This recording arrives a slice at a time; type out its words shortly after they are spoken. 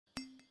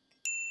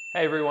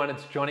Hey everyone,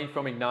 it's Johnny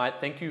from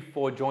Ignite. Thank you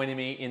for joining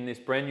me in this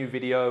brand new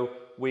video.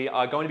 We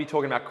are going to be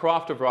talking about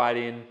craft of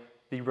writing,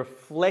 the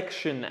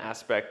reflection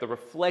aspect, the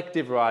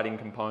reflective writing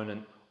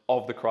component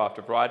of the craft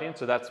of writing.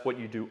 So that's what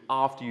you do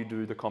after you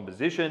do the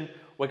composition.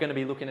 We're going to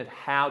be looking at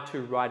how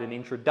to write an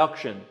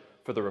introduction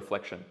for the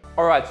reflection.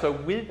 All right, so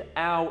with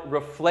our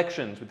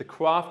reflections, with the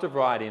craft of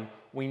writing,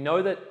 we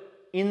know that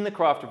in the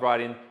craft of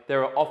writing,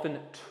 there are often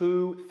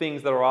two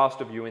things that are asked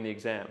of you in the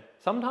exam.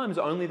 Sometimes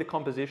only the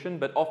composition,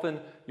 but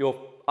often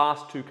you're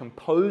asked to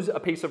compose a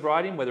piece of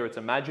writing, whether it's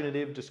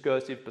imaginative,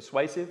 discursive,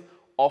 persuasive.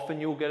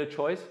 Often you'll get a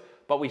choice,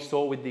 but we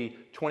saw with the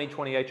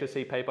 2020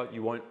 HSC paper,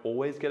 you won't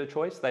always get a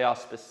choice. They are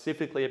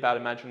specifically about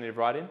imaginative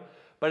writing,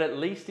 but at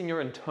least in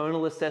your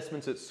internal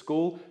assessments at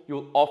school,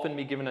 you'll often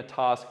be given a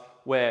task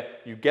where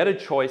you get a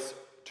choice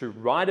to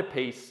write a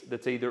piece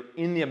that's either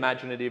in the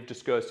imaginative,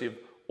 discursive,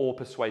 or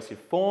persuasive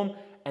form,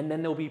 and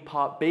then there'll be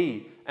part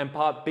B, and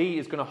part B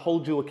is going to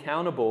hold you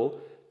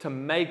accountable to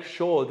make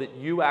sure that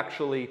you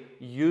actually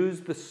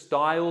use the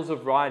styles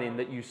of writing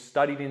that you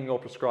studied in your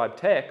prescribed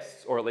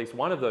texts, or at least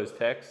one of those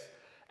texts,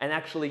 and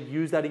actually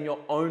use that in your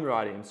own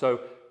writing.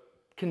 So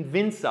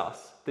convince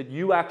us that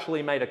you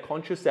actually made a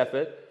conscious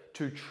effort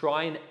to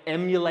try and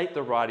emulate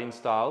the writing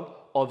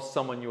style of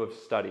someone you have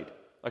studied.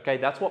 Okay,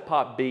 that's what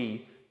part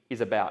B is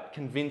about,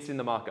 convincing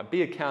the marker.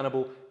 Be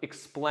accountable,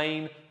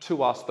 explain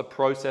to us the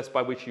process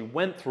by which you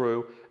went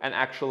through and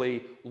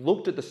actually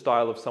looked at the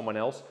style of someone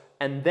else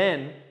and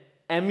then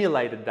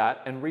emulated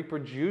that and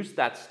reproduced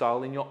that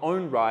style in your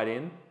own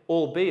writing,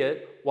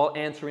 albeit while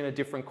answering a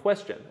different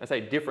question. I say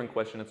different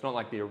question, it's not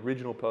like the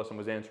original person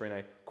was answering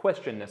a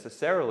question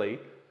necessarily,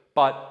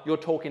 but you're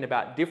talking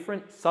about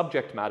different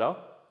subject matter,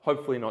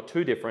 hopefully not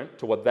too different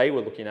to what they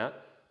were looking at,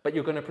 but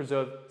you're going to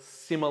preserve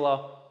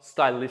similar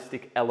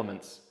stylistic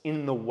elements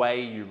in the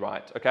way you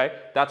write,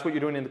 okay? That's what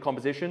you're doing in the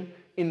composition.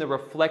 In the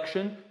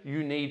reflection,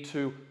 you need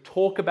to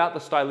talk about the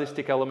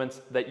stylistic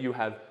elements that you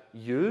have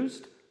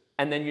used,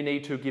 and then you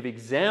need to give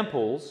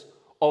examples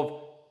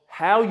of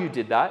how you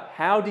did that.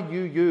 How did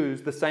you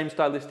use the same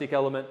stylistic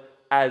element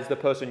as the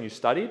person you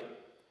studied?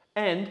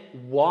 And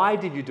why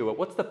did you do it?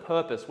 What's the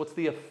purpose? What's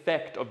the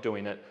effect of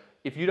doing it?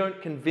 If you don't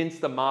convince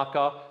the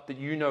marker that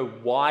you know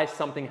why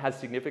something has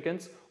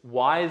significance,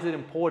 why is it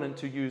important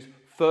to use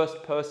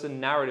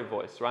first-person narrative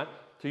voice, right?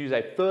 To use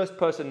a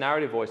first-person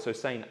narrative voice, so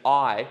saying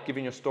I,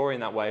 giving your story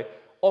in that way,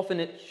 often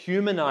it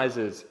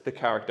humanizes the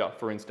character,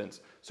 for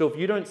instance. So if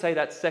you don't say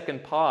that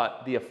second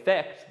part, the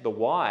effect, the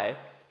why,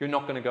 you're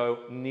not going to go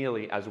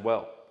nearly as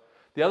well.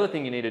 The other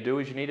thing you need to do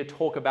is you need to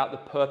talk about the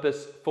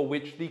purpose for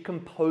which the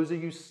composer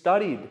you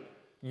studied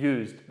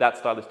used that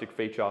stylistic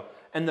feature.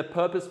 And the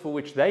purpose for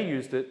which they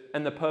used it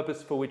and the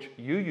purpose for which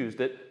you used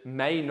it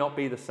may not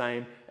be the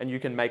same, and you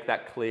can make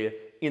that clear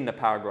in the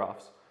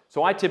paragraphs.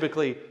 So I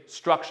typically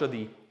structure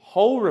the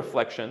whole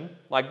reflection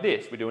like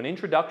this. We do an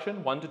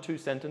introduction, 1 to 2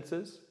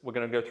 sentences. We're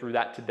going to go through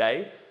that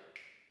today.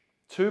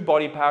 2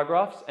 body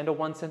paragraphs and a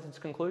 1-sentence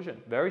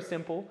conclusion. Very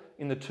simple.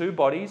 In the 2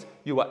 bodies,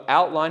 you are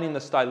outlining the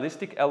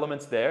stylistic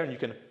elements there, and you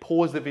can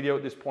pause the video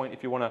at this point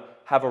if you want to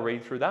have a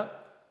read through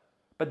that.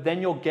 But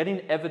then you're getting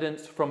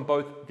evidence from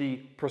both the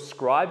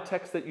prescribed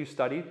text that you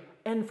studied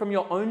and from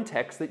your own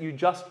text that you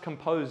just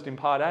composed in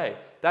part A.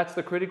 That's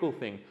the critical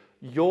thing.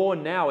 You're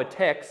now a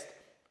text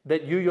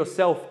that you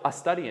yourself are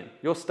studying.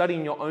 You're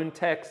studying your own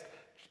text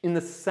in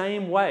the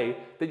same way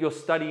that you're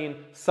studying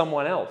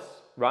someone else,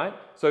 right?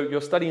 So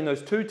you're studying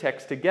those 2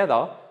 texts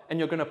together, and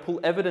you're going to pull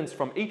evidence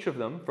from each of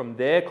them, from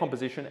their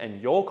composition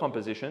and your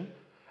composition,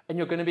 and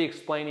you're going to be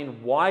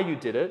explaining why you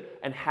did it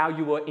and how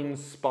you were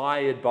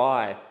inspired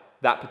by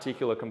that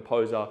particular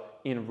composer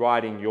in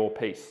writing your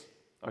piece,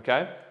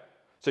 okay?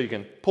 So you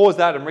can pause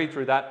that and read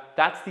through that.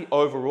 That's the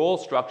overall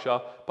structure.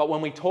 But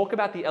when we talk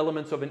about the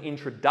elements of an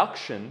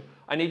introduction,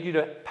 I need you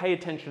to pay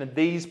attention to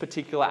these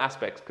particular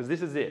aspects, because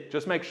this is it.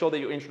 Just make sure that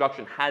your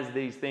introduction has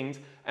these things,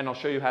 and I'll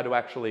show you how to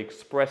actually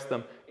express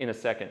them in a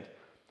second.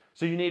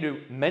 So you need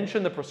to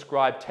mention the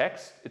prescribed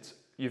text.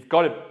 You've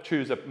got to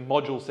choose a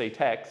Module C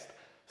text.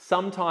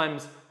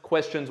 Sometimes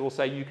questions will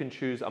say you can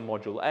choose a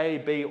Module A,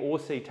 B, or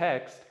C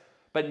text,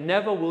 but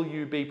never will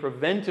you be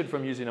prevented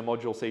from using a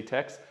Module C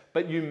text,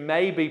 but you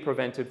may be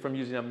prevented from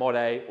using a Mod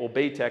A or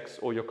B text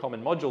or your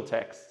common module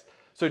texts.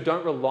 So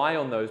don't rely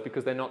on those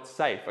because they're not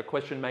safe. A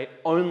question may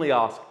only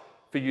ask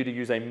for you to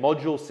use a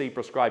Module C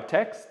prescribed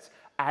texts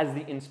as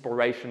the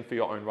inspiration for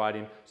your own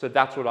writing. So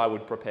that's what I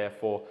would prepare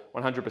for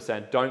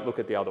 100%. Don't look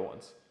at the other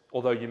ones.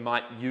 Although you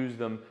might use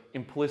them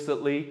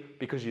implicitly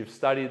because you've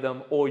studied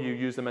them, or you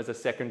use them as a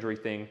secondary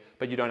thing,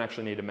 but you don't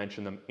actually need to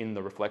mention them in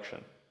the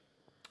reflection.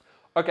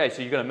 Okay,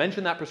 so you're going to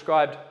mention that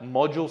prescribed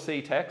Module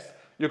C text.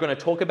 You're going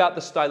to talk about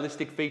the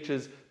stylistic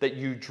features that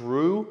you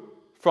drew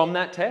from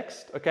that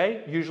text,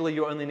 okay? Usually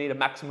you only need a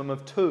maximum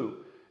of 2.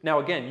 Now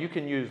again, you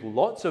can use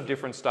lots of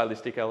different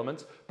stylistic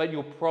elements, but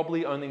you'll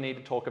probably only need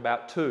to talk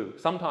about 2.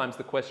 Sometimes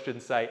the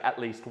questions say at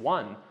least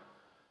 1.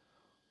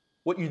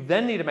 What you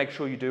then need to make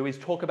sure you do is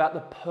talk about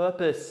the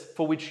purpose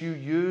for which you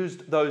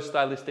used those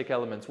stylistic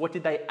elements. What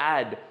did they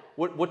add?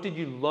 What did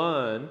you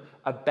learn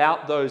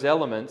about those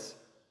elements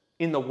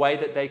in the way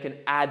that they can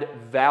add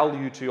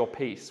value to your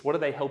piece. What do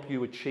they help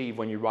you achieve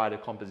when you write a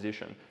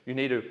composition? You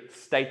need to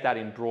state that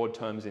in broad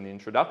terms in the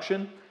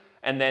introduction,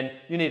 and then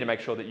you need to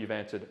make sure that you've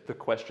answered the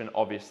question,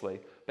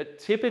 obviously. But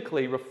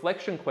typically,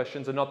 reflection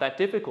questions are not that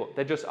difficult.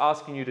 They're just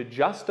asking you to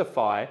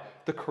justify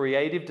the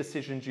creative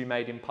decisions you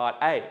made in part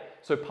A.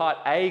 So part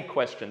A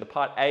question, the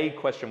part A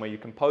question where you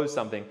compose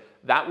something,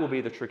 that will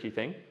be the tricky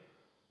thing.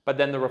 But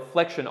then the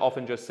reflection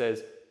often just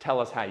says, tell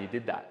us how you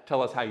did that.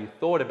 Tell us how you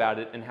thought about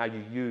it and how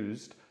you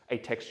used a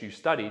text you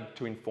studied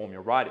to inform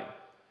your writing.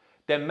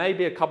 There may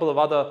be a couple of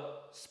other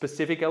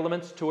specific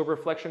elements to a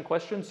reflection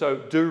question, so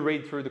do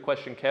read through the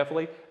question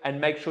carefully and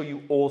make sure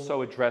you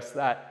also address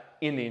that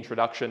in the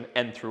introduction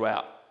and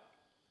throughout.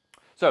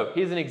 So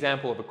here's an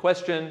example of a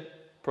question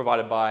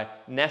provided by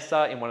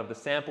Nessa in one of the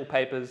sample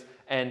papers,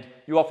 and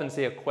you often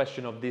see a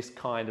question of this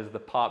kind as the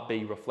part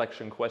B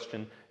reflection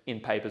question in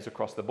papers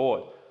across the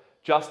board.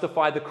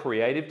 Justify the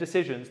creative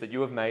decisions that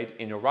you have made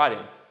in your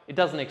writing. It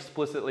doesn't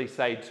explicitly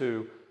say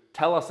to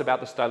tell us about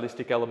the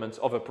stylistic elements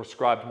of a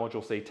prescribed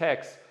Module C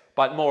text,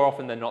 but more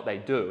often than not they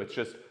do. It's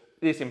just,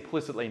 this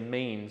implicitly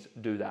means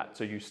do that.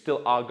 So you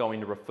still are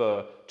going to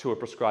refer to a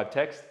prescribed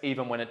text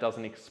even when it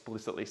doesn't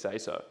explicitly say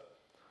so.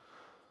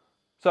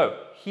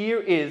 So here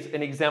is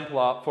an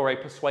exemplar for a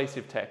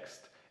persuasive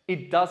text.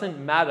 It doesn't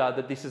matter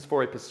that this is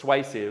for a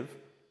persuasive,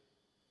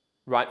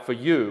 right, for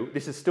you,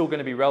 this is still going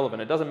to be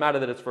relevant. It doesn't matter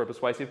that it's for a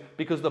persuasive,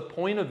 because the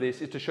point of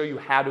this is to show you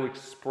how to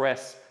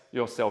express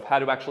yourself, how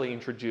to actually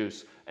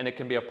introduce, and it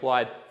can be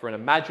applied for an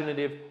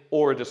imaginative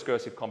or a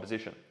discursive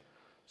composition.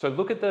 So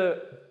look at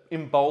the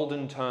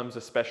emboldened terms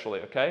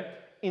especially, okay?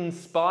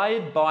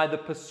 Inspired by the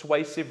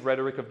persuasive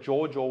rhetoric of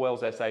George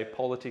Orwell's essay,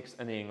 Politics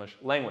and the English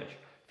Language.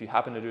 If you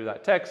happen to do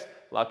that text,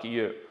 lucky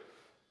you.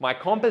 My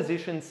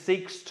composition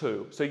seeks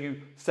to, so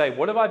you say,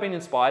 what have I been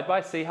inspired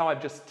by? See how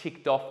I've just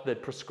ticked off the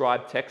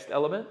prescribed text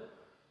element?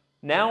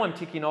 Now I'm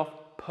ticking off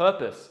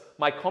purpose.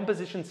 My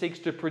composition seeks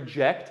to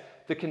project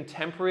the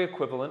contemporary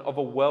equivalent of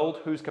a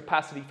world whose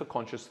capacity for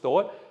conscious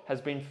thought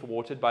has been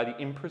thwarted by the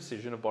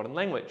imprecision of modern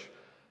language.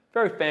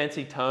 Very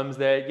fancy terms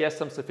there, yes,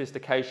 some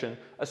sophistication.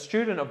 A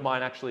student of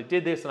mine actually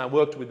did this and I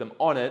worked with them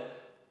on it,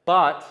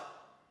 but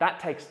that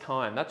takes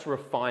time, that's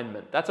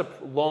refinement. That's a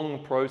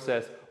long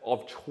process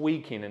of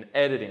tweaking and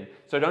editing.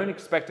 So don't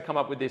expect to come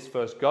up with this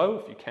first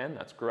go. If you can,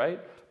 that's great.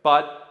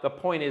 But the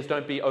point is,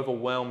 don't be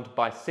overwhelmed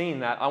by seeing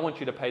that. I want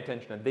you to pay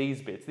attention to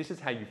these bits. This is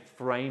how you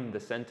frame the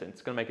sentence.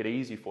 It's going to make it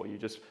easy for you.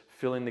 Just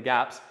fill in the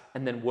gaps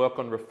and then work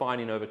on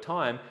refining over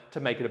time to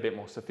make it a bit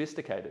more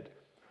sophisticated.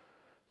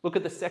 Look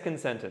at the second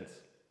sentence.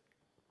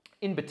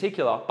 In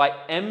particular, by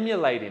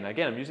emulating,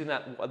 again, I'm using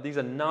that, these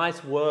are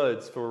nice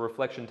words for a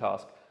reflection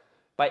task.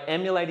 By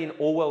emulating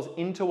Orwell's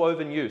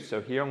interwoven use,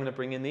 so here I'm going to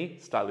bring in the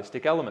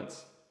stylistic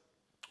elements,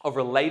 of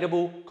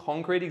relatable,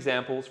 concrete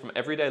examples from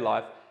everyday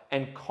life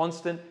and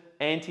constant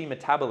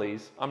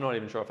anti-metaboles, I'm not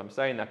even sure if I'm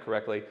saying that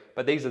correctly,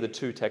 but these are the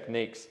two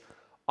techniques.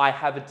 I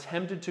have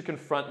attempted to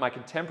confront my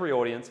contemporary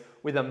audience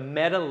with a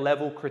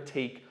meta-level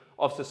critique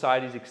of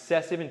society's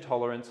excessive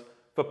intolerance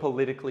for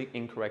politically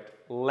incorrect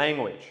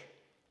language.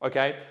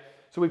 Okay?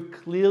 So we've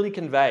clearly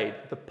conveyed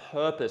the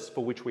purpose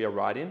for which we are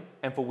writing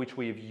and for which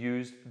we have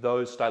used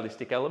those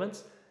stylistic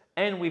elements.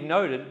 And we've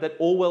noted that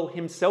Orwell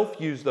himself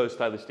used those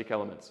stylistic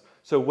elements.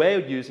 So we're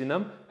using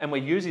them, and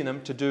we're using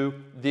them to do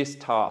this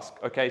task.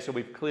 Okay, so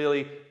we've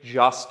clearly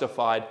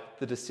justified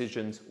the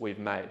decisions we've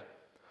made.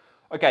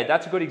 Okay,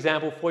 that's a good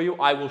example for you.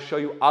 I will show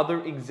you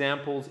other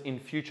examples in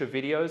future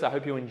videos. I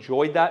hope you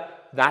enjoyed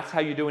that. That's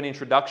how you do an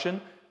introduction.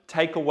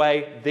 Take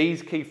away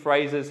these key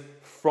phrases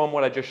from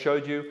what I just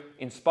showed you,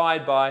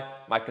 inspired by,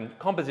 my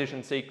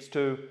composition seeks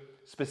to,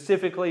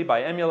 specifically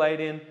by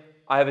emulating,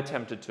 I have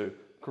attempted to.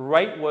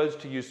 Great words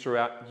to use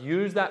throughout.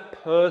 Use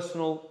that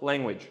personal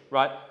language,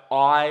 right?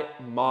 I,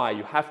 my.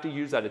 You have to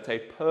use that. It's a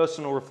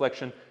personal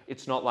reflection.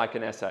 It's not like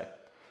an essay.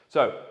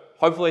 So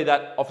hopefully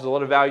that offers a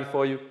lot of value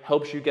for you,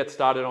 helps you get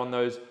started on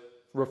those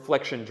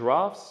reflection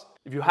drafts.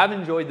 If you have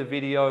enjoyed the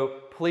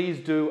video, please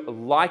do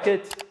like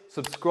it,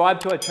 subscribe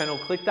to our channel,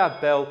 click that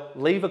bell,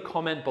 leave a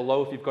comment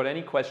below if you've got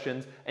any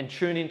questions, and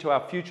tune into our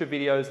future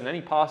videos and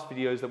any past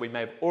videos that we may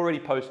have already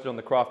posted on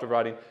the craft of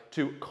writing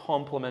to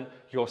complement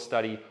your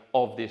study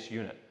of this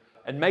unit.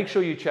 And make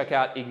sure you check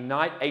out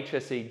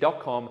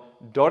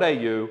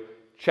ignitehse.com.au.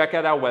 Check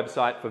out our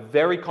website for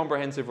very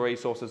comprehensive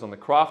resources on the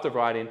craft of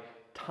writing,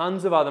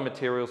 tons of other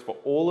materials for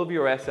all of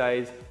your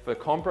essays, for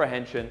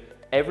comprehension.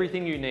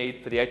 Everything you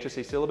need for the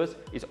HSC syllabus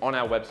is on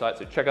our website,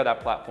 so check out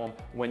that platform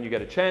when you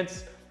get a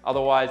chance.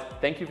 Otherwise,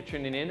 thank you for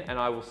tuning in, and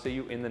I will see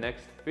you in the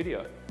next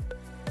video.